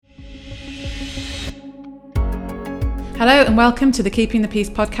Hello and welcome to the Keeping the Peace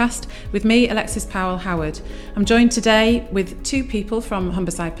podcast with me, Alexis Powell Howard. I'm joined today with two people from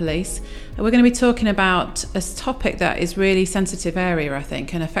Humberside Police. We're going to be talking about a topic that is really sensitive area, I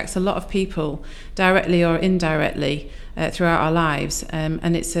think, and affects a lot of people directly or indirectly throughout our lives.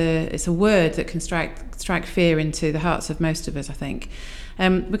 And it's a word that can strike fear into the hearts of most of us, I think.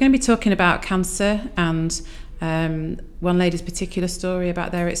 We're going to be talking about cancer and one lady's particular story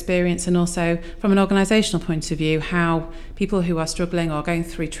about their experience, and also from an organisational point of view, how people who are struggling or going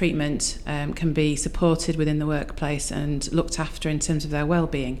through treatment can be supported within the workplace and looked after in terms of their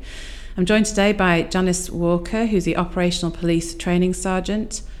well-being. I'm joined today by Janice Walker, who's the Operational Police Training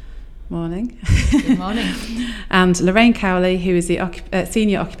Sergeant. Morning. Good morning. And Lorraine Cowley, who is the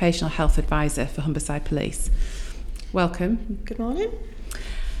Senior Occupational Health Advisor for Humberside Police. Welcome. Good morning.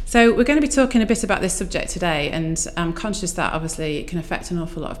 So we're going to be talking a bit about this subject today, and I'm conscious that obviously it can affect an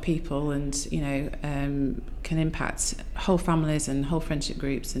awful lot of people, and can impact whole families and whole friendship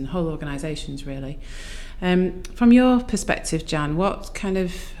groups and whole organisations really. From your perspective, Jan, what kind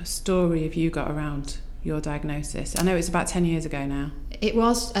of story have you got around your diagnosis? I know it's about 10 years ago now. It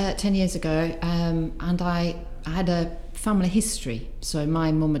was 10 years ago, and I had a family history. So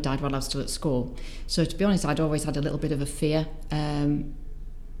my mum had died while I was still at school. So to be honest, I'd always had a little bit of a fear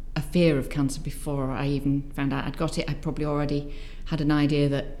of cancer before I even found out I'd got it. I probably already had an idea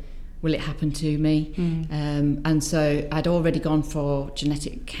that, will it happen to me? And so I'd already gone for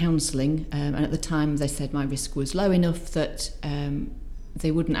genetic counselling, and at the time they said my risk was low enough that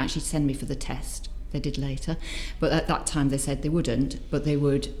they wouldn't actually send me for the test. They did later, but at that time they said they wouldn't, but they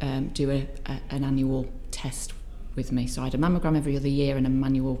would do an annual test with me. So I had a mammogram every other year and a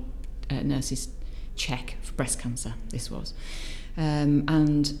manual nurse's check for breast cancer, this was.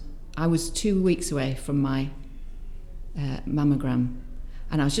 And I was 2 weeks away from my mammogram,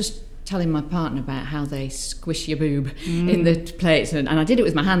 and I was just telling my partner about how they squish your boob in the plates, and I did it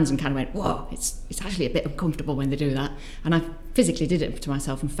with my hands and kind of went, whoa, it's actually a bit uncomfortable when they do that. And I physically did it to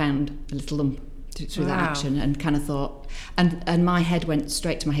myself and found a little lump through that action, and kind of thought, and my head went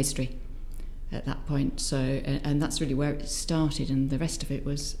straight to my history at that point. So and that's really where it started, and the rest of it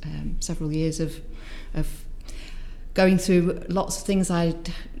was several years of going through lots of things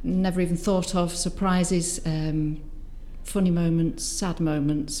I'd never even thought of, surprises, funny moments, sad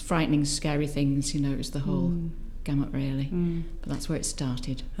moments, frightening, scary things. It was the whole gamut really. But that's where it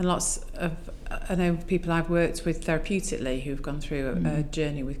started. And I know people I've worked with therapeutically who've gone through a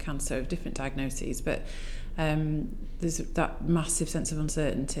journey with cancer of different diagnoses, but there's that massive sense of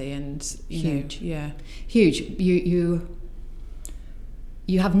uncertainty and huge.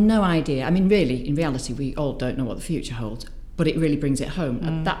 You have no idea. I mean, really, in reality, we all don't know what the future holds, but it really brings it home.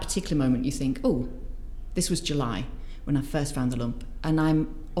 At that particular moment, you think, oh, this was July when I first found the lump, and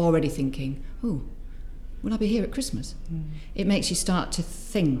I'm already thinking, oh, will I be here at Christmas? It makes you start to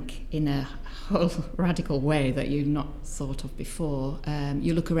think in a whole radical way that you've not thought of before.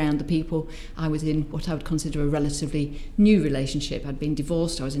 You look around the people. I was in what I would consider a relatively new relationship. I'd been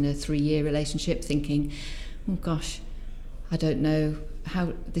divorced. I was in a 3-year relationship, thinking, oh gosh, I don't know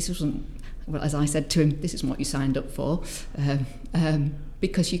how this wasn't. Well, as I said to him, this isn't what you signed up for,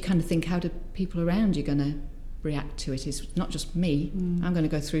 because you kind of think, how do people around you going to react to it? It's not just me. I'm going to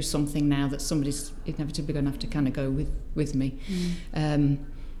go through something now that somebody's inevitably going to have to kind of go with me. My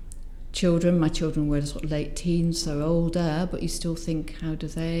children were sort of late teens, so older, but you still think, how do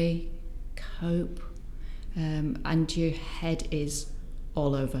they cope? And your head is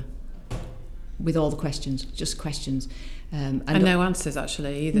all over with all the questions, just questions. And no answers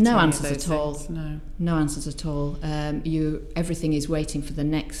actually either. No answers at all. No answers at all. Everything is waiting for the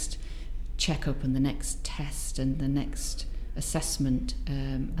next checkup and the next test and the next assessment,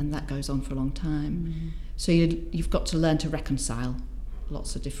 and that goes on for a long time. So you've got to learn to reconcile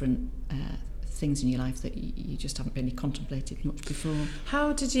lots of different things in your life that you just haven't really contemplated much before.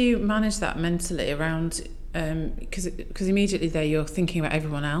 How did you manage that mentally around, because immediately there you're thinking about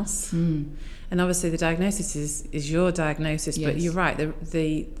everyone else, and obviously the diagnosis is your diagnosis, yes. But you're right,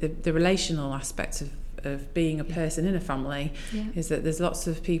 the relational aspect of being a person in a family is that there's lots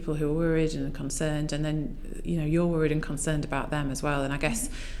of people who are worried and concerned, and then you're worried and concerned about them as well. And I guess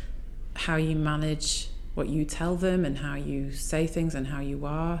how you manage what you tell them and how you say things and how you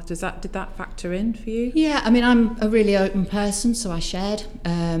are, did that factor in for you? Yeah, I mean, I'm a really open person, so I shared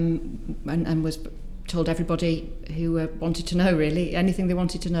and was told everybody who wanted to know, really, anything they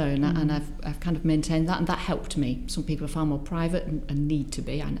wanted to know, and I've kind of maintained that, and that helped me. Some people are far more private and need to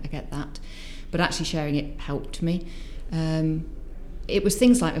be, I get that, but actually sharing it helped me. It was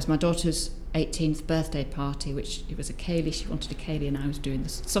things like, as my daughter's 18th birthday party, which it was a Kaylee. She wanted a Kaylee, and I was doing the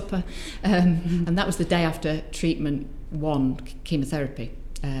supper. And that was the day after treatment 1, chemotherapy.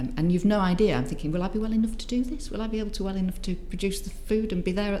 And you've no idea. I'm thinking, will I be well enough to do this? Will I be able to well enough to produce the food and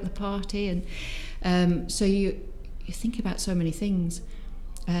be there at the party? And so you think about so many things.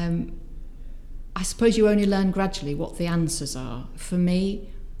 I suppose you only learn gradually what the answers are. For me,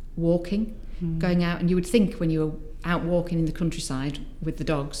 walking, going out, and you would think when you were out walking in the countryside with the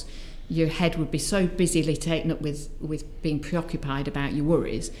dogs, your head would be so busily taken up with being preoccupied about your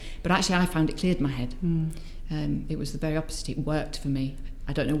worries. But actually I found it cleared my head. It was the very opposite. It worked for me.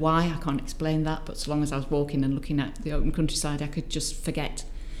 I don't know why, I can't explain that, but so long as I was walking and looking at the open countryside, I could just forget.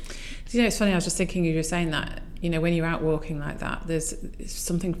 You know, it's funny, I was just thinking you were saying that, you know, when you're out walking like that, there's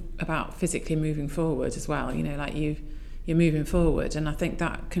something about physically moving forward as well, you know, like you're moving forward, and I think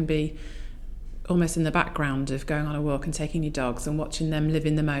that can be almost in the background of going on a walk and taking your dogs and watching them live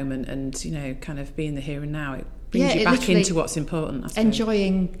in the moment and, you know, kind of be in the here and now. It brings you back into what's important, I suppose.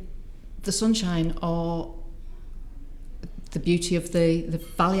 Enjoying the sunshine or the beauty of the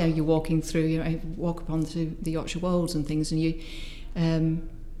valley you're walking through. You know, I walk upon through the Yorkshire Wolds and things, and you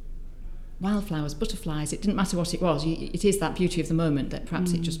wildflowers, butterflies, it didn't matter what it was. It is that beauty of the moment that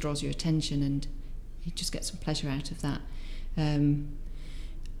perhaps it just draws your attention, and you just get some pleasure out of that.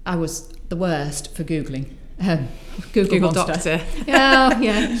 I was the worst for Googling. Google Doctor.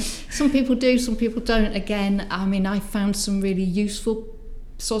 Yeah. Some people do, some people don't. Again, I mean, I found some really useful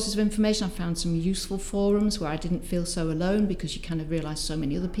sources of information. I found some useful forums where I didn't feel so alone, because you kind of realise so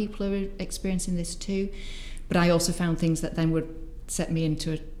many other people are experiencing this too. But I also found things that then would set me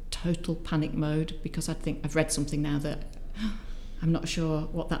into a total panic mode, because I think I've read something now that I'm not sure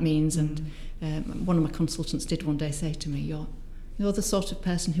what that means. And one of my consultants did one day say to me, you're the sort of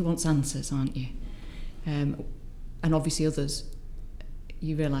person who wants answers, aren't you? And obviously others,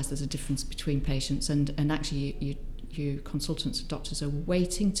 you realise there's a difference between patients, and actually you consultants and doctors are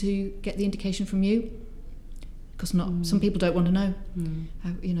waiting to get the indication from you, because some people don't want to know.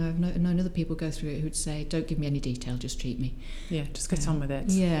 I've known other people go through it who'd say, don't give me any detail, just treat me. Yeah, just get on with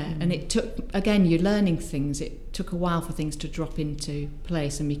it. Yeah, and it took, again, you're learning things. It took a while for things to drop into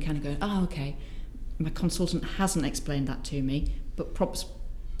place, and me kind of go, okay, my consultant hasn't explained that to me, but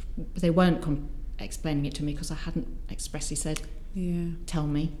they weren't explaining it to me because I hadn't expressly said, tell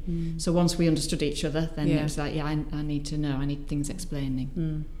me. So once we understood each other, then it was like, I need to know, I need things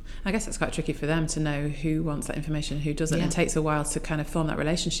explaining. I guess it's quite tricky for them to know who wants that information and who doesn't. It takes a while to kind of form that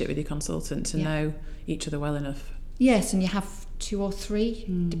relationship with your consultant to know each other well enough. Yes, and you have 2 or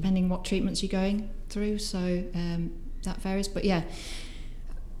 3 depending what treatments you're going through, so that varies. But I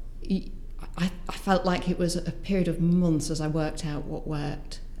felt like it was a period of months as I worked out what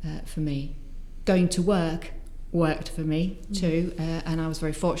worked for me. Going to work worked for me too, and I was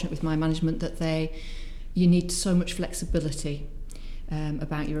very fortunate with my management that you need so much flexibility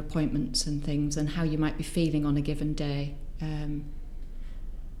about your appointments and things, and how you might be feeling on a given day.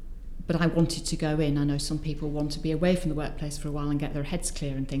 But I wanted to go in. I know some people want to be away from the workplace for a while and get their heads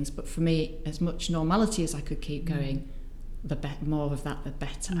clear and things, but for me, as much normality as I could keep going, the more of that, the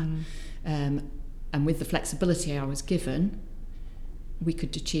better. And with the flexibility I was given, we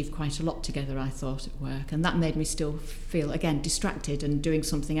could achieve quite a lot together, I thought, at work. And that made me still feel, again, distracted and doing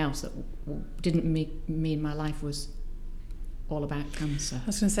something else that didn't mean my life was all about cancer. I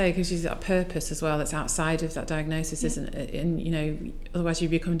was going to say, because you've got a purpose as well that's outside of that diagnosis, isn't it? And, you know, otherwise you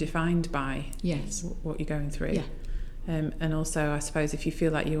become defined by what you're going through. And also, I suppose, if you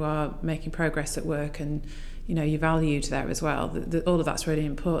feel like you are making progress at work and, you know, you're valued there as well, all of that's really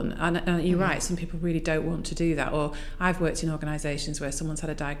important. And you're right, some people really don't want to do that. Or I've worked in organisations where someone's had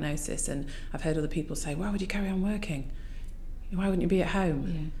a diagnosis and I've heard other people say, why would you carry on working? Why wouldn't you be at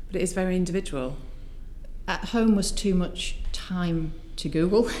home? But it is very individual. At home was too much time to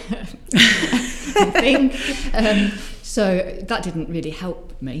Google, I think. So that didn't really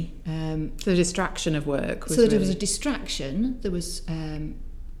help me. The distraction of work was there was a distraction, there was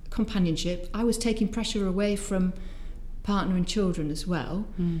companionship. I was taking pressure away from partner and children as well,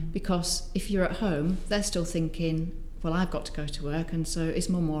 because if you're at home, they're still thinking, well, I've got to go to work, and so is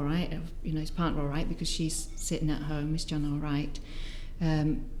mum all right? You know, is partner all right because she's sitting at home? Is John all right?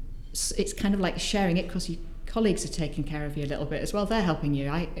 It's kind of like sharing it, because your colleagues are taking care of you a little bit as well. They're helping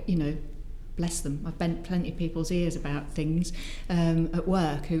you. Bless them. I've bent plenty of people's ears about things at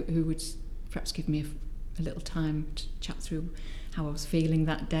work who would perhaps give me a little time to chat through how I was feeling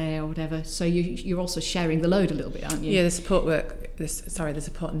that day or whatever. So you're also sharing the load a little bit, aren't you? Yeah, the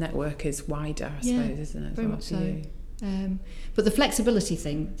support network is wider, I suppose, isn't it? Very much so. But the flexibility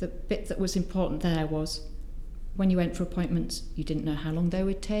thing, the bit that was important there was when you went for appointments, you didn't know how long they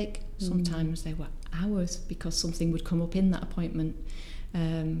would take. Sometimes they were hours because something would come up in that appointment,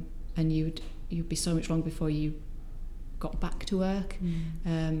 and you'd be so much longer before you got back to work.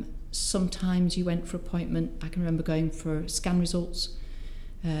 Sometimes you went for appointment. I can remember going for scan results,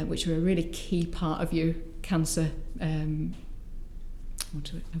 which are a really key part of your cancer. I want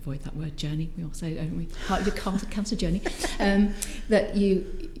to avoid that word journey. We all say, don't we? Part of your cancer journey. That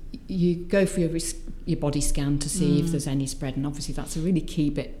you go for your body scan to see if there's any spread, and obviously that's a really key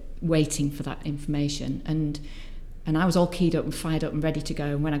bit, waiting for that information. And I was all keyed up and fired up and ready to go,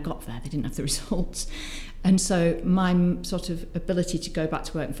 and when I got there they didn't have the results, and so my sort of ability to go back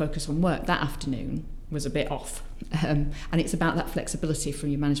to work and focus on work that afternoon was a bit off. And it's about that flexibility from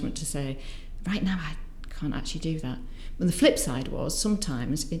your management to say, right now I can't actually do that. But the flip side was,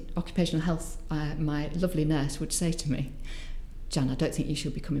 sometimes in occupational health, my lovely nurse would say to me, Jan, I don't think you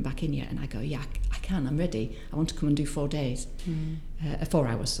should be coming back in yet. And I go, yeah, I can, I'm ready. I want to come and do 4 days. 4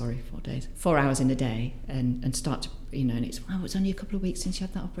 hours, 4 days. 4 hours in a day and start to, and it's only a couple of weeks since you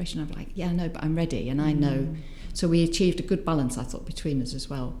had that operation. I'm like, yeah, no, but I'm ready and I know. So we achieved a good balance, I thought, between us as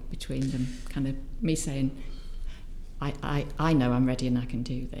well, between them, kind of me saying, I know I'm ready and I can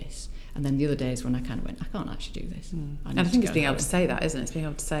do this. And then the other days when I kind of went, I can't actually do this. And I think it's being able to say that, isn't it? It's being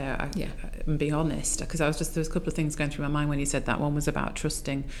able to say and be honest. Because there was a couple of things going through my mind when you said that. One was about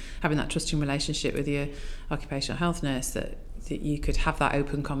having that trusting relationship with your occupational health nurse, that you could have that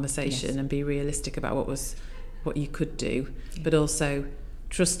open conversation and be realistic about what you could do, but also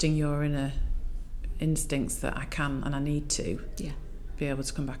trusting your inner instincts that I can and I need to be able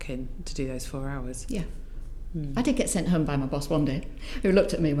to come back in to do those 4 hours. Yeah. I did get sent home by my boss one day, who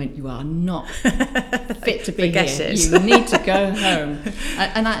looked at me and went, "You are not fit to be here. You need to go home."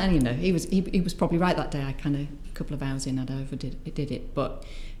 And he was probably right that day. I kind of, a couple of hours in, I'd overdid it, but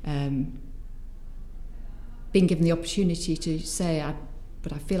being given the opportunity to say,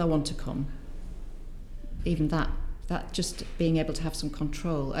 "But I feel I want to come." Even that just being able to have some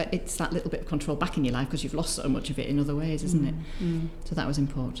control. It's that little bit of control back in your life because you've lost so much of it in other ways, isn't it? So that was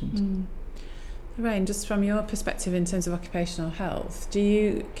important. Lorraine, just from your perspective in terms of occupational health,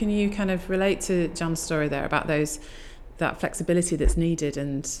 can you kind of relate to Jan's story there about that flexibility that's needed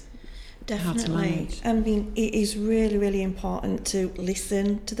and how to manage? I mean, it is really, really important to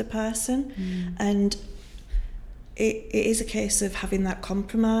listen to the person, and it is a case of having that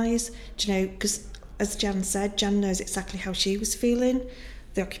compromise, because as Jan said, Jan knows exactly how she was feeling.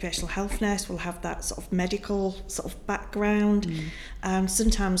 The occupational health nurse will have that sort of medical sort of background, and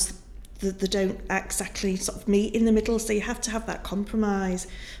sometimes they don't exactly sort of meet in the middle, so you have to have that compromise.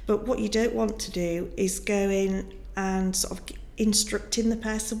 But what you don't want to do is go in and sort of instructing the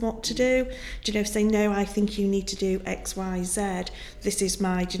person what to do. Say, no, I think you need to do X, Y, Z. This is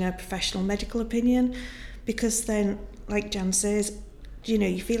my, professional medical opinion. Because then, like Jan says,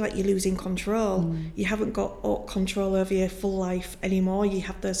 you feel like you're losing control. You haven't got control over your full life anymore. You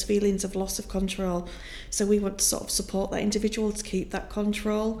have those feelings of loss of control. So we want to sort of support that individual to keep that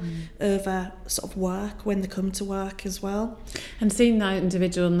control over sort of work when they come to work as well. And seeing that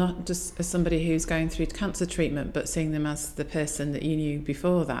individual not just as somebody who's going through cancer treatment, but seeing them as the person that you knew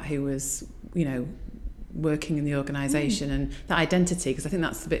before that, who was, working in the organisation, and that identity, because I think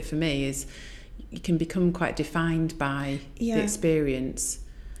that's the bit for me, is you can become quite defined by the experience.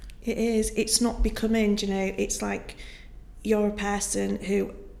 It is. It's not becoming, it's like you're a person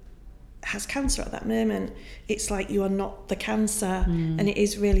who has cancer at that moment. It's like you are not the cancer, and it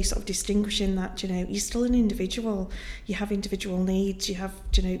is really sort of distinguishing that, you're still an individual. You have individual needs. You have,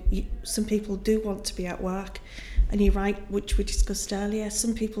 some people do want to be at work, and you're right, which we discussed earlier.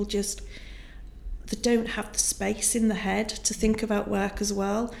 Some people they don't have the space in the head to think about work as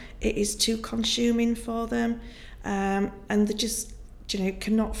well. It is too consuming for them, and they just,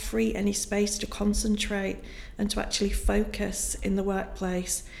 cannot free any space to concentrate and to actually focus in the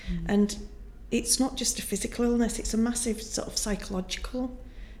workplace. And it's not just a physical illness, it's a massive sort of psychological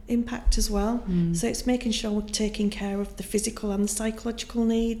impact as well. So it's making sure we're taking care of the physical and the psychological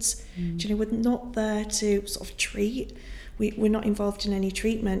needs. We're not there to sort of treat. We're not involved in any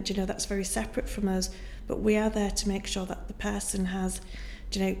treatment, that's very separate from us, but we are there to make sure that the person has,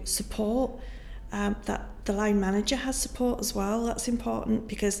 support, that the line manager has support as well. That's important,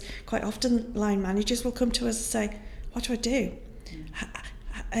 because quite often line managers will come to us and say, what do I do?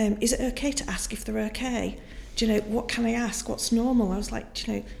 Is it okay to ask if they're okay? What can I ask? What's normal? I was like,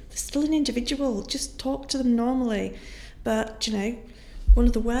 they're still an individual, just talk to them normally. But, one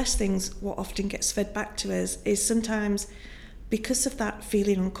of the worst things, what often gets fed back to us, is sometimes because of that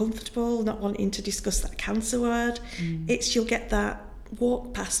feeling uncomfortable, not wanting to discuss that cancer word, you'll get that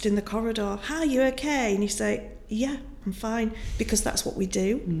walk past in the corridor, hi, you okay? And you say, yeah, I'm fine, because that's what we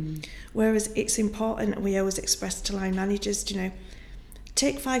do. Whereas it's important, and we always express to line managers,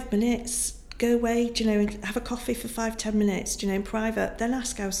 take 5 minutes, go away, and have a coffee for 5-10 minutes, in private, then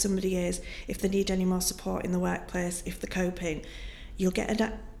ask how somebody is, if they need any more support in the workplace, if they're coping. You'll get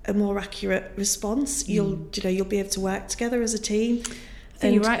a more accurate response. You'll be able to work together as a team. I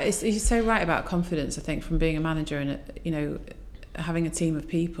think you're right. You're so right about confidence, I think, from being a manager and, having a team of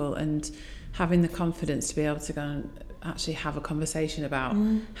people and having the confidence to be able to go and actually have a conversation about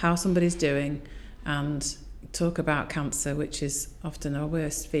how somebody's doing and talk about cancer, which is often our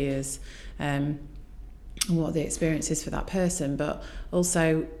worst fears, and what the experience is for that person, but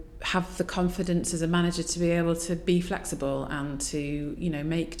also have the confidence as a manager to be able to be flexible and to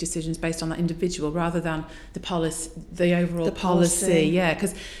make decisions based on that individual rather than the overall policy. Yeah,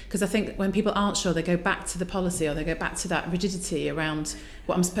 because I think when people aren't sure, they go back to the policy or they go back to that rigidity around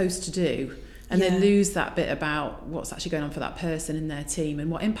what I'm supposed to do, and they lose that bit about what's actually going on for that person in their team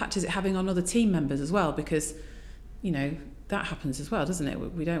and what impact is it having on other team members as well, because that happens as well, doesn't it?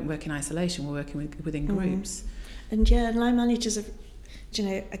 We don't work in isolation, we're working within groups. And line managers have,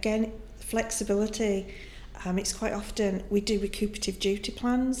 again, flexibility. It's quite often we do recuperative duty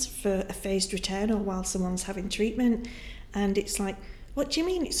plans for a phased return or while someone's having treatment, and it's like, what do you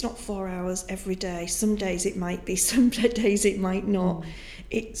mean it's not 4 hours every day? Some days it might be, some days it might not.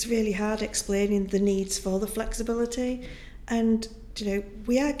 It's really hard explaining the needs for the flexibility, and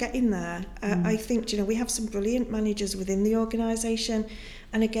we are getting there. I think we have some brilliant managers within the organisation,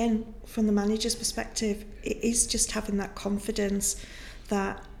 and again, from the manager's perspective, it is just having that confidence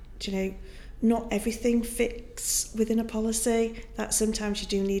that not everything fits within a policy, that sometimes you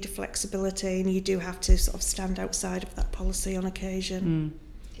do need a flexibility and you do have to sort of stand outside of that policy on occasion.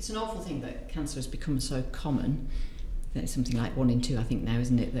 It's an awful thing that cancer has become so common. It's something like 1 in 2, I think now,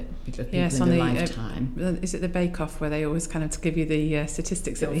 isn't it, that people in their lifetime. Is it the Bake Off where they always kind of give you the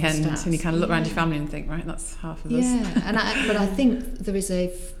statistics at the end, stats, and you kind of look around your family and think, right, that's half of us. Yeah, but I think there is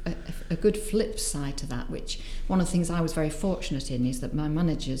a good flip side to that, which one of the things I was very fortunate in is that my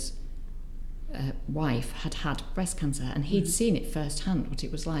manager's wife had breast cancer, and he'd seen it firsthand, what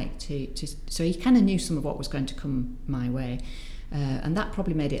it was like to so he kind of knew some of what was going to come my way, and that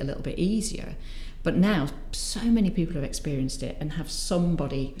probably made it a little bit easier. But now so many people have experienced it and have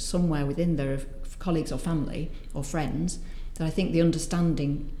somebody somewhere within their colleagues or family or friends, that I think the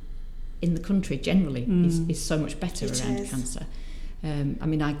understanding in the country generally is so much better around cancer.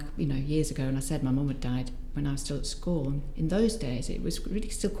 Years ago, and I said my mum had died when I was still at school, and in those days it was really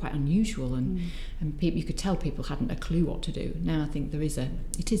still quite unusual, and people, you could tell people hadn't a clue what to do. Now I think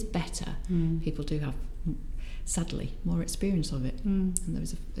it is better. People do have, sadly, more experience of it, and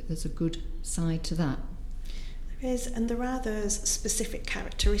there's a good side to that. There is, and there are those specific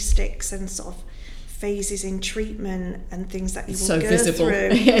characteristics and sort of phases in treatment and things that you will go through.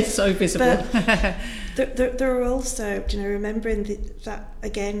 It's so visible. But there are also, remembering that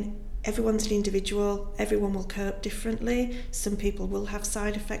again, everyone's an individual, everyone will cope differently. Some people will have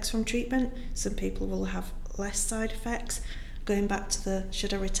side effects from treatment, some people will have less side effects. Going back to the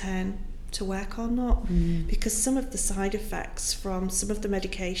should I return to work or not, because some of the side effects from some of the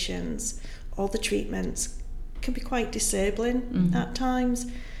medications or the treatments can be quite disabling at times.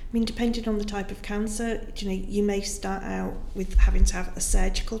 I mean, depending on the type of cancer, you may start out with having to have a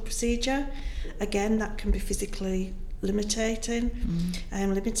surgical procedure. Again, that can be physically limiting.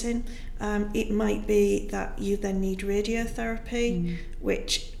 It might be that you then need radiotherapy,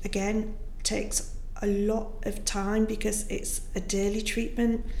 which again takes a lot of time because it's a daily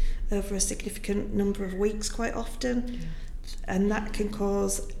treatment over a significant number of weeks quite often. And that can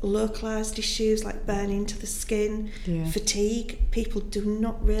cause localised issues like burning to the skin, fatigue. People do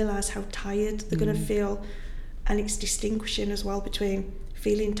not realise how tired they're going to feel, and it's distinguishing as well between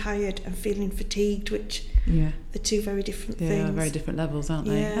feeling tired and feeling fatigued, which are two very different things. They are very different levels, aren't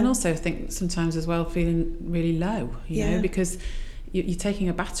they? And also I think sometimes as well feeling really low, you know, because you're taking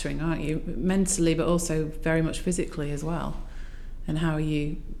a battering, aren't you, mentally but also very much physically as well. And how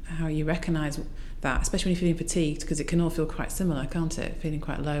you recognise that, especially when you're feeling fatigued, because it can all feel quite similar, can't it? Feeling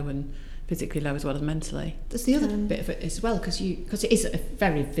quite low and physically low as well as mentally. There's the other bit of it as well, because it is a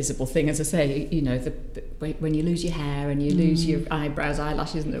very visible thing, as I say. When you lose your hair and you lose your eyebrows,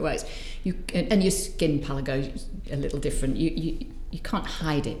 eyelashes, and the ways, and your skin pallor goes a little different. You can't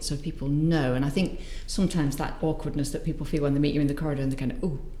hide it, so people know. And I think sometimes that awkwardness that people feel when they meet you in the corridor and they're kind of,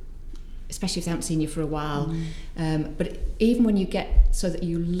 ooh, especially if they haven't seen you for a while. But even when you get so that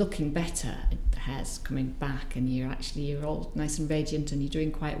you're looking better, the hair's coming back and you're all nice and radiant and you're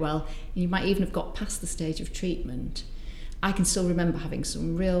doing quite well, and you might even have got past the stage of treatment, I can still remember having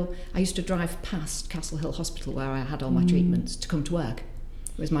I used to drive past Castle Hill Hospital where I had all my treatments to come to work.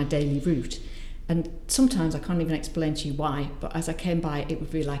 It was my daily route. And sometimes I can't even explain to you why, but as I came by, it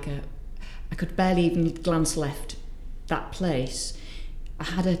would be like I could barely even glance left that place. I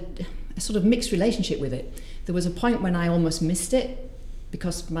had a sort of mixed relationship with it. There was a point when I almost missed it,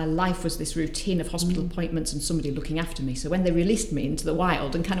 because my life was this routine of hospital appointments and somebody looking after me. So when they released me into the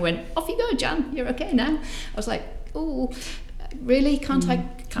wild and kind of went, off you go, Jan, you're okay now, I was like, oh, really? Can't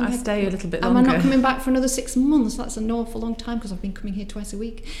I stay a little bit longer? Am I not coming back for another 6 months? That's an awful long time, because I've been coming here twice a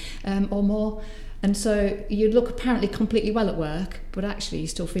week or more. And so you look apparently completely well at work, but actually you're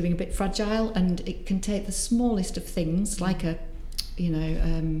still feeling a bit fragile, and it can take the smallest of things, like a,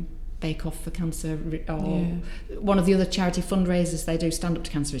 Bake Off for Cancer, or one of the other charity fundraisers they do, Stand Up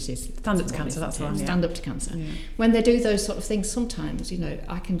to Cancer. It is Stand Up to Cancer, that's the one. Stand Up to Cancer. Yeah. When they do those sort of things, sometimes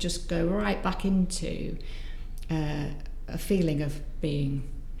I can just go right back into a feeling of being.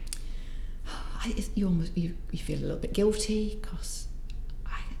 You feel a little bit guilty, because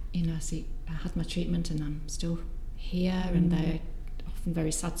I had my treatment and I'm still here, and they're often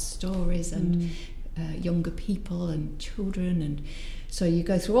very sad stories, and younger people and children, and so you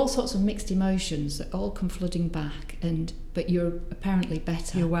go through all sorts of mixed emotions that all come flooding back, but you're apparently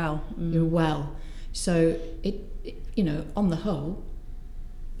better. You're well. You're well. So it on the whole,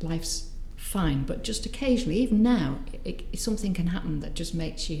 life's fine, but just occasionally, even now, something can happen that just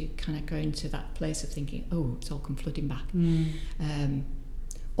makes you kind of go into that place of thinking, oh, it's all come flooding back.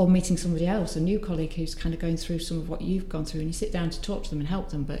 Or meeting somebody else, a new colleague who's kind of going through some of what you've gone through, and you sit down to talk to them and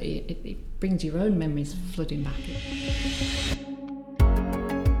help them, but it brings your own memories flooding back.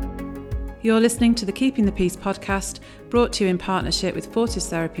 You're listening to the Keeping the Peace podcast, brought to you in partnership with Fortis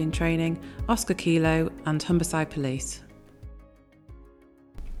Therapy and Training, Oscar Kilo and Humberside Police.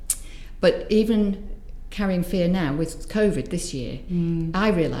 But even carrying fear now with COVID this year, I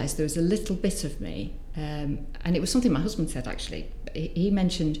realised there was a little bit of me, and it was something my husband said actually. He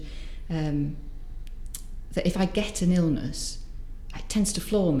mentioned that if I get an illness, it tends to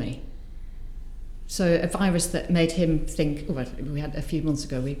floor me. So a virus that made him think, we had a few months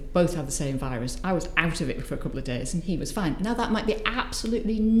ago, we both had the same virus. I was out of it for a couple of days and he was fine. Now that might be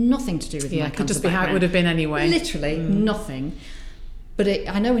absolutely nothing to do with my cancer could just be background. how it would have been anyway. Literally nothing. But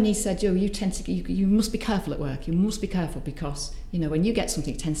I know when he said, you must be careful at work. You must be careful because, when you get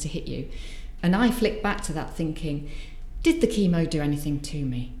something, it tends to hit you. And I flicked back to that thinking, did the chemo do anything to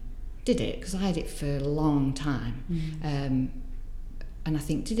me? Did it? Because I had it for a long time. And I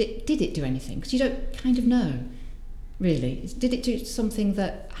think, did it do anything? Because you don't kind of know, really. Did it do something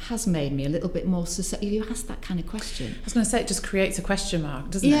that has made me a little bit more susceptible? You ask that kind of question. I was going to say, it just creates a question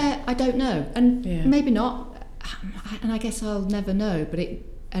mark, doesn't it? Yeah, I don't know. And maybe not. And I guess I'll never know.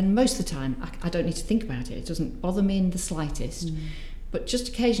 And most of the time, I don't need to think about it. It doesn't bother me in the slightest. But just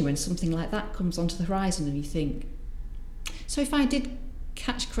occasionally when something like that comes onto the horizon and you think, so if I did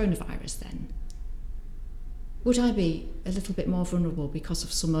catch coronavirus then, would I be a little bit more vulnerable because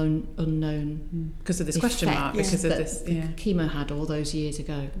of some unknown because of this question mark, because of this chemo had all those years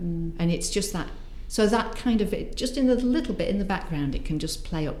ago? And it's just that, so that kind of it, just in a little bit in the background, it can just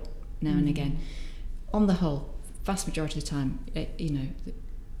play up now and again. On the whole, vast majority of the time,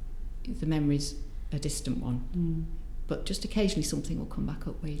 the memory's a distant one, but just occasionally something will come back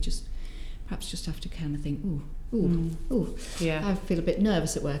up where you perhaps just have to kind of think, I feel a bit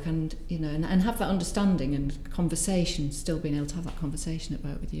nervous at work, and and have that understanding and conversation, still being able to have that conversation at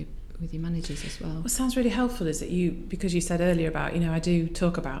work with your managers as well. What sounds really helpful is that because you said earlier about, I do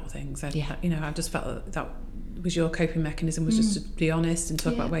talk about things. I just felt that was your coping mechanism, was just to be honest and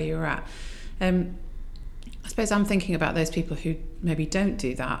talk about where you were at. I suppose I'm thinking about those people who maybe don't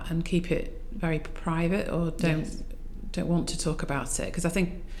do that and keep it very private, or don't want to talk about it, because I think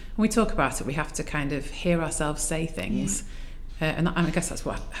when we talk about it, we have to kind of hear ourselves say things, and I guess that's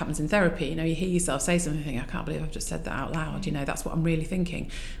what happens in therapy. You hear yourself say something, and think, I can't believe I've just said that out loud. That's what I'm really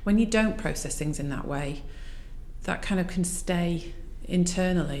thinking. When you don't process things in that way, that kind of can stay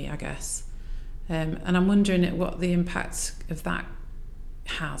internally, I guess. And I'm wondering what the impact of that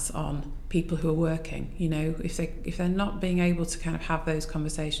has on people who are working. If they're not being able to kind of have those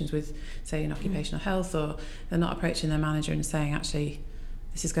conversations with, say, in occupational health, or they're not approaching their manager and saying, actually,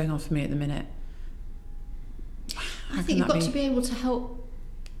 this is going on for me at the minute. I think you've got to be able to help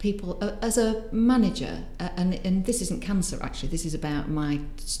people as a manager, and this isn't cancer actually, this is about my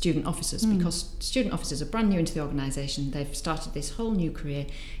student officers, because student officers are brand new into the organisation. They've started this whole new career.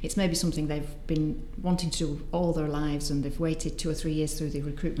 It's maybe something they've been wanting to do all their lives, and they've waited 2 or 3 years through the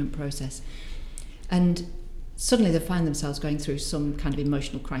recruitment process, and suddenly they find themselves going through some kind of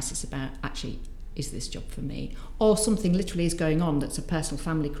emotional crisis about, actually, is this job for me? Or something literally is going on that's a personal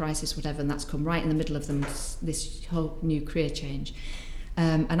family crisis, whatever, and that's come right in the middle of them, this whole new career change.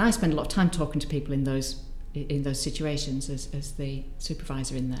 And I spend a lot of time talking to people in those situations as the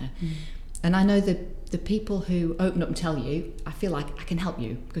supervisor in there. And I know the people who open up and tell you, I feel like I can help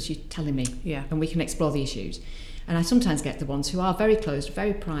you because you're telling me, and we can explore the issues. And I sometimes get the ones who are very closed,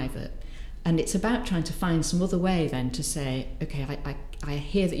 very private, and it's about trying to find some other way then to say, okay, I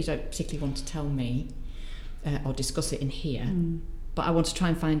hear that you don't particularly want to tell me or discuss it in here, but I want to try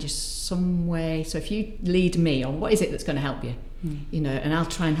and find you some way. So if you lead me on what is it that's going to help you, and I'll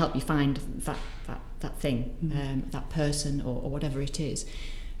try and help you find that thing, that person or whatever it is.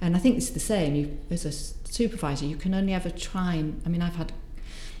 And I think it's the same. You, as a supervisor, you can only ever try and... I mean, I've had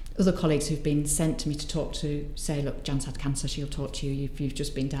other colleagues who've been sent to me to talk to, say, look, Jan's had cancer, she'll talk to you if you've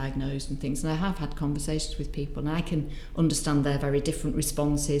just been diagnosed and things. And I have had conversations with people, and I can understand their very different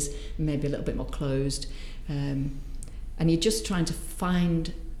responses, maybe a little bit more closed. And you're just trying to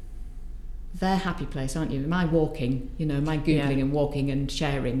find their happy place, aren't you? My walking, my Googling and walking and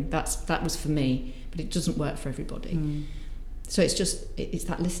sharing, that was for me, but it doesn't work for everybody. So it's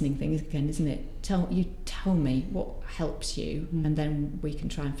that listening thing again, isn't it? Tell me what helps you, and then we can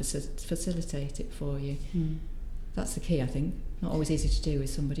try and facilitate it for you. That's the key, I think. Not always easy to do with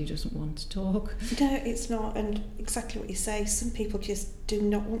somebody who doesn't want to talk. No, it's not. And exactly what you say, some people just do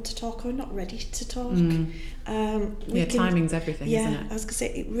not want to talk or are not ready to talk. Timing's everything, isn't it? I was going to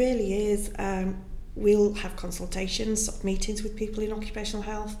say, it really is. We'll have consultations, meetings with people in occupational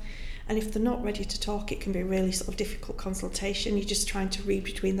health. And if they're not ready to talk, it can be a really sort of difficult consultation. You're just trying to read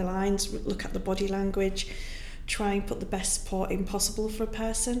between the lines, look at the body language, try and put the best support in possible for a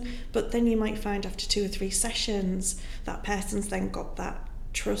person. But then you might find after 2 or 3 sessions, that person's then got that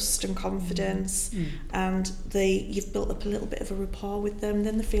trust and confidence, and you've built up a little bit of a rapport with them.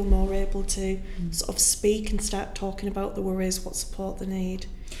 Then they feel more able to sort of speak and start talking about the worries, what support they need.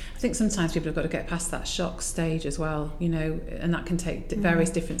 I think sometimes people have got to get past that shock stage as well, and that can take various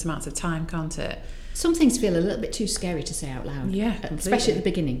different amounts of time, can't it? Some things feel a little bit too scary to say out loud. Yeah, completely. Especially at the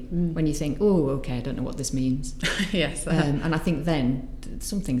beginning, when you think, oh, okay, I don't know what this means. Yes. And I think then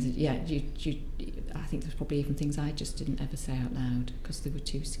some things, I think there's probably even things I just didn't ever say out loud because they were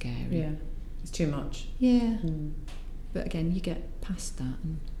too scary. Yeah, it's too much. Yeah. But again, you get past that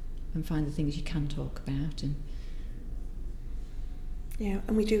and find the things you can talk about. Yeah,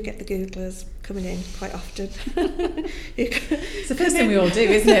 and we do get the Googlers coming in quite often. It's the first thing we all do,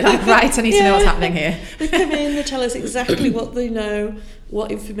 isn't it? Like, right, I need to know what's happening here. They come in, they tell us exactly what they know,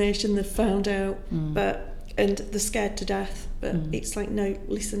 what information they've found out, and they're scared to death. But it's like, no,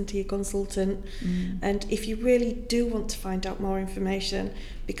 listen to your consultant. And if you really do want to find out more information,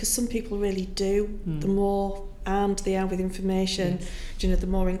 because some people really do, the more armed they are with information, the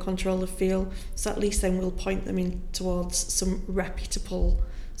more in control they feel. So at least then we'll point them in towards some reputable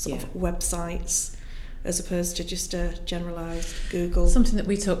sort of websites, as opposed to just a generalised Google. Something that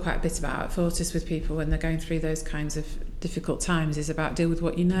we talk quite a bit about at Fortis with people when they're going through those kinds of difficult times is about deal with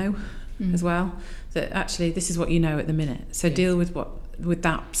what you know as well. That actually this is what you know at the minute. So deal with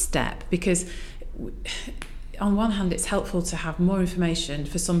that step, because on one hand it's helpful to have more information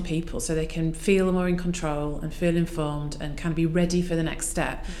for some people so they can feel more in control and feel informed and can be ready for the next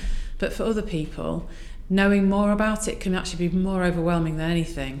step. But for other people, knowing more about it can actually be more overwhelming than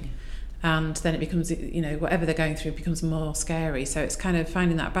anything. And then it becomes, whatever they're going through becomes more scary. So it's kind of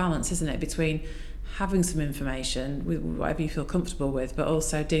finding that balance, isn't it, between having some information with whatever you feel comfortable with, but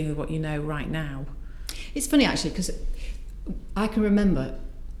also dealing with what you know right now. It's funny actually, because I can remember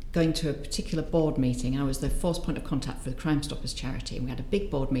going to a particular board meeting. I was the force point of contact for the Crime Stoppers charity, and we had a big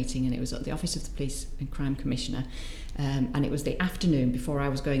board meeting, and it was at the office of the Police and Crime Commissioner, and it was the afternoon before I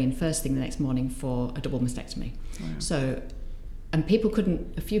was going in first thing the next morning for a double mastectomy. Wow. So, and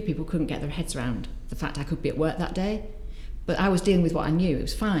a few people couldn't get their heads around the fact I could be at work that day, but I was dealing with what I knew. It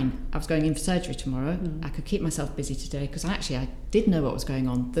was fine. I was going in for surgery tomorrow. I could keep myself busy today because I did know what was going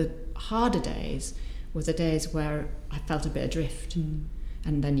on. The harder days were the days where I felt a bit adrift.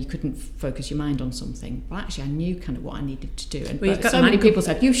 And then you couldn't focus your mind on something. But actually I knew kind of what I needed to do. And so many people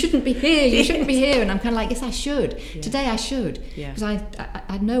said, you shouldn't be here, you shouldn't be here. And I'm kind of like, yes, I should. Yeah. Today I should. Because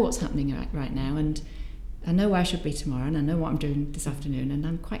I know what's happening right now, and I know where I should be tomorrow, and I know what I'm doing this afternoon, and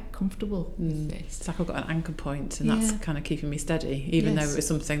I'm quite comfortable with this. It's like I've got an anchor point, and that's kind of keeping me steady, even though it's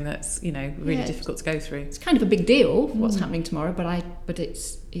something that's, really difficult to go through. It's kind of a big deal, what's happening tomorrow, but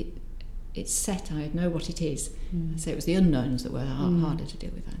it's set. I know what it is. So it was the unknowns that were harder to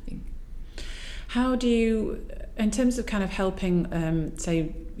deal with, I think. How do you, in terms of kind of helping,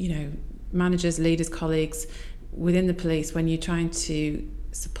 say, managers, leaders, colleagues within the police, when you're trying to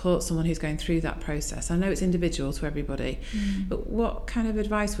support someone who's going through that process? I know it's individual to everybody, but what kind of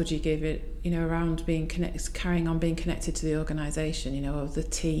advice would you give it, around carrying on being connected to the organisation, or the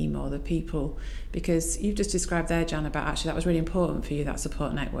team or the people? Because you've just described there, Jan, about actually that was really important for you, that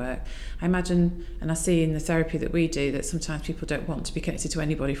support network. I imagine, and I see in the therapy that we do, that sometimes people don't want to be connected to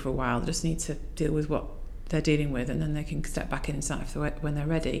anybody for a while. They just need to deal with what they're dealing with, and then they can step back in and start when they're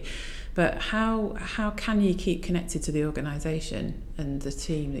ready. But how can you keep connected to the organisation and the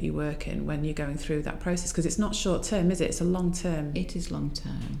team that you work in when you're going through that process? Because it's not short term, is it? It's a long term. It is long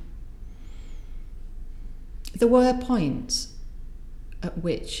term. There were points at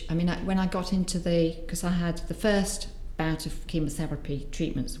which, when I got into because I had the first bout of chemotherapy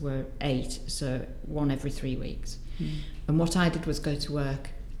treatments were 8, so 1 every 3 weeks. And what I did was go to work.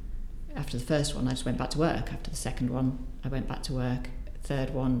 After the first one, I just went back to work. After the second one, I went back to work.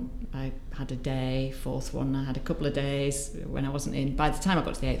 Third one, I had a day. Fourth one, I had a couple of days when I wasn't in. By the time I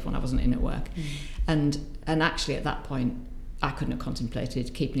got to the 8th one, I wasn't in at work. And actually at that point, I couldn't have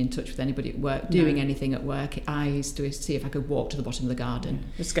contemplated keeping in touch with anybody at work, doing anything at work. I used to see if I could walk to the bottom of the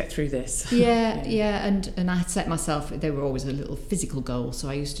garden. Just get through this. Yeah. And I had set myself, they were always a little physical goal, so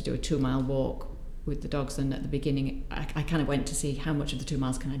I used to do a 2-mile walk with the dogs, and at the beginning I kind of went to see how much of the 2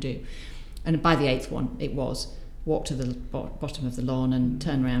 miles can I do, and by the 8th one it was walk to the bottom of the lawn and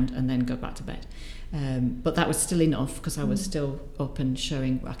turn around and then go back to bed, but that was still enough because I was still up and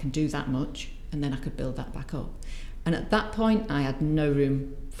showing I can do that much, and then I could build that back up. And at that point I had no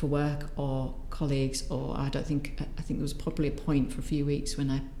room for work or colleagues, or I think there was probably a point for a few weeks when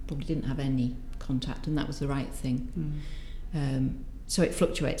I probably didn't have any contact, and that was the right thing. So it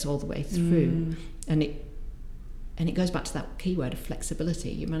fluctuates all the way through, and it goes back to that key word of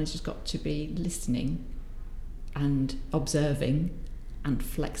flexibility. Your manager's got to be listening and observing and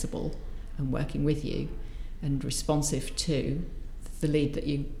flexible and working with you and responsive to the lead that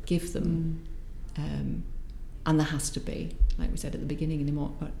you give them. And there has to be, like we said at the beginning,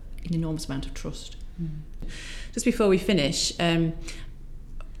 an enormous amount of trust. Just before we finish,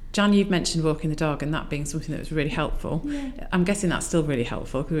 Jan, you've mentioned walking the dog and that being something that was really helpful. Yeah. I'm guessing that's still really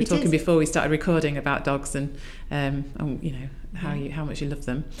helpful, because we were talking before we started recording about dogs and how much you love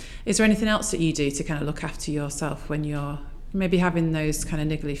them. Is there anything else that you do to kind of look after yourself when you're maybe having those kind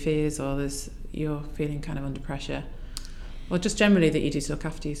of niggly fears, or you're feeling kind of under pressure, or just generally that you do to look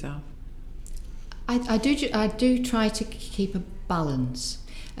after yourself? I do try to keep a balance.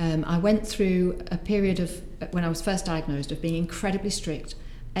 I went through a period of, when I was first diagnosed, of being incredibly strict.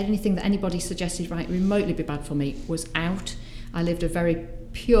 Anything that anybody suggested might remotely be bad for me was out. I lived a very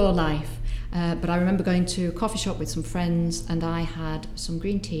pure life, but I remember going to a coffee shop with some friends, and I had some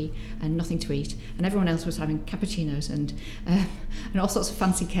green tea and nothing to eat, and everyone else was having cappuccinos and all sorts of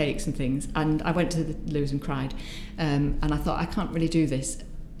fancy cakes and things, and I went to the loos and cried, and I thought, I can't really do this.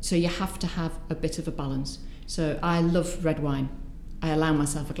 So you have to have a bit of a balance. So I love red wine. I allow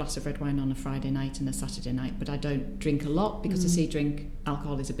myself a glass of red wine on a Friday night and a Saturday night, but I don't drink a lot, because I see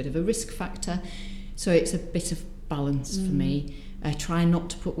alcohol is a bit of a risk factor. So it's a bit of balance for me. I try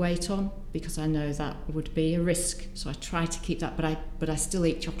not to put weight on, because I know that would be a risk. So I try to keep that, but I still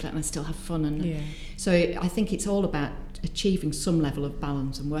eat chocolate and I still have fun. And so I think it's all about achieving some level of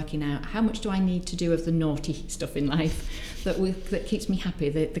balance and working out how much do I need to do of the naughty stuff in life that keeps me happy,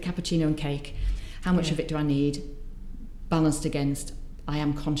 the cappuccino and cake. How much of it do I need? Balanced against, I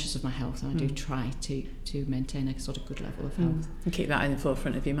am conscious of my health, and I do try to maintain a sort of good level of health. And keep that in the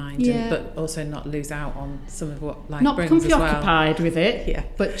forefront of your mind, but also not lose out on some of what life not brings become as well. Not preoccupied with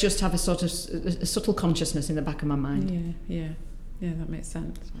it, but just have a sort of a subtle consciousness in the back of my mind. Yeah, that makes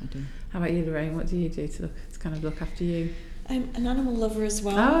sense. That's what I do. How about you, Lorraine? What do you do to kind of look after you? I'm an animal lover as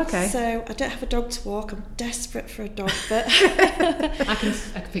well. Oh, okay. So I don't have a dog to walk. I'm desperate for a dog, but I can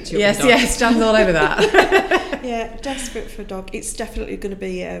picture you. Yes, Jan's all over that. Yeah, desperate for a dog. It's definitely going to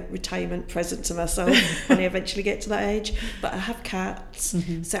be a retirement present to myself when I eventually get to that age. But I have cats,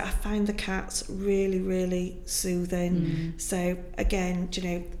 so I find the cats really, really soothing. So again,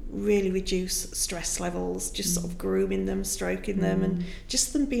 really reduce stress levels, just sort of grooming them, stroking them, and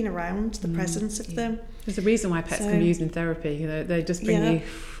just them being around, the presence of them. There's a reason why pets can be used in therapy. They just bring you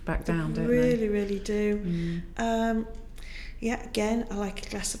back down, don't they? Really, really do. Again, I like a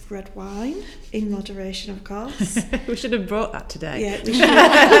glass of red wine, in moderation, of course. We should have brought that today. Yeah,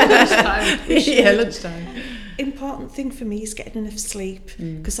 we should. Lunchtime. Important thing for me is getting enough sleep,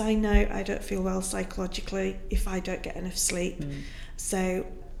 because I know I don't feel well psychologically if I don't get enough sleep. So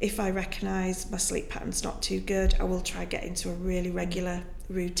if I recognise my sleep pattern's not too good, I will try get into a really regular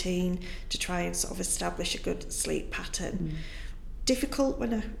routine to try and sort of establish a good sleep pattern. Difficult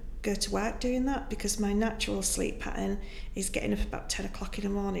when go to work doing that, because my natural sleep pattern is getting up about 10 o'clock in the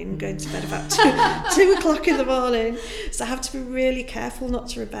morning and going to bed about 2 o'clock in the morning. So I have to be really careful not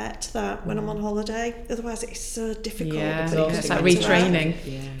to revert to that when I'm on holiday. Otherwise it's so difficult. Yeah, it's like retraining.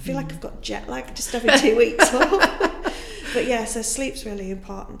 I feel like I've got jet lag just having 2 weeks off. But yeah, so sleep's really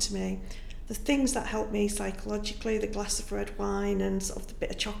important to me. The things that help me psychologically, the glass of red wine and sort of the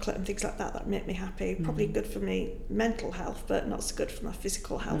bit of chocolate and things like that make me happy. Probably good for me mental health, but not so good for my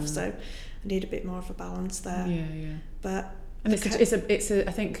physical health. So I need a bit more of a balance there. Yeah. But and it's a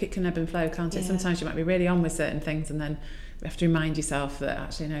I think it can ebb and flow, can't it? Sometimes you might be really on with certain things, and then you have to remind yourself that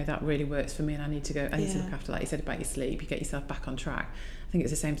actually no, that really works for me, and I need to look after, like you said about your sleep. You get yourself back on track. I think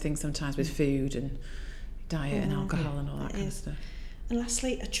it's the same thing sometimes with food and diet and alcohol and all that kind of stuff. And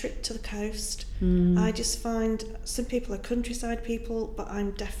lastly, a trip to the coast. I just find some people are countryside people, but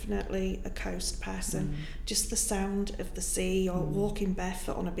I'm definitely a coast person. Just the sound of the sea or walking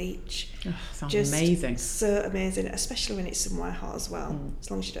barefoot on a beach. Oh, sounds just amazing. So amazing, especially when it's somewhere hot as well, as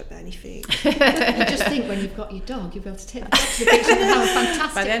long as you don't bare any feet. You just think when you've got your dog, you'll be able to take the dog to the beach and have a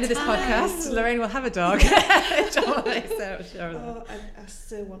fantastic By the end of this podcast, Lorraine will have a dog. I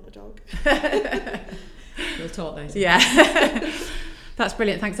still want a dog. We'll talk those. Yeah. That's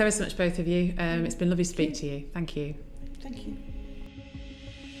brilliant. Thanks ever so much, both of you. It's been lovely to speak to you. Thank you. Thank you.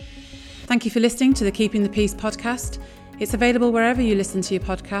 Thank you for listening to the Keeping the Peace podcast. It's available wherever you listen to your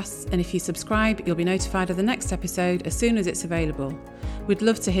podcasts, and if you subscribe, you'll be notified of the next episode as soon as it's available. We'd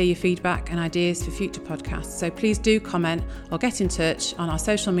love to hear your feedback and ideas for future podcasts, so please do comment or get in touch on our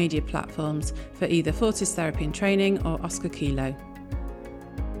social media platforms for either Fortis Therapy and Training or Oscar Kilo.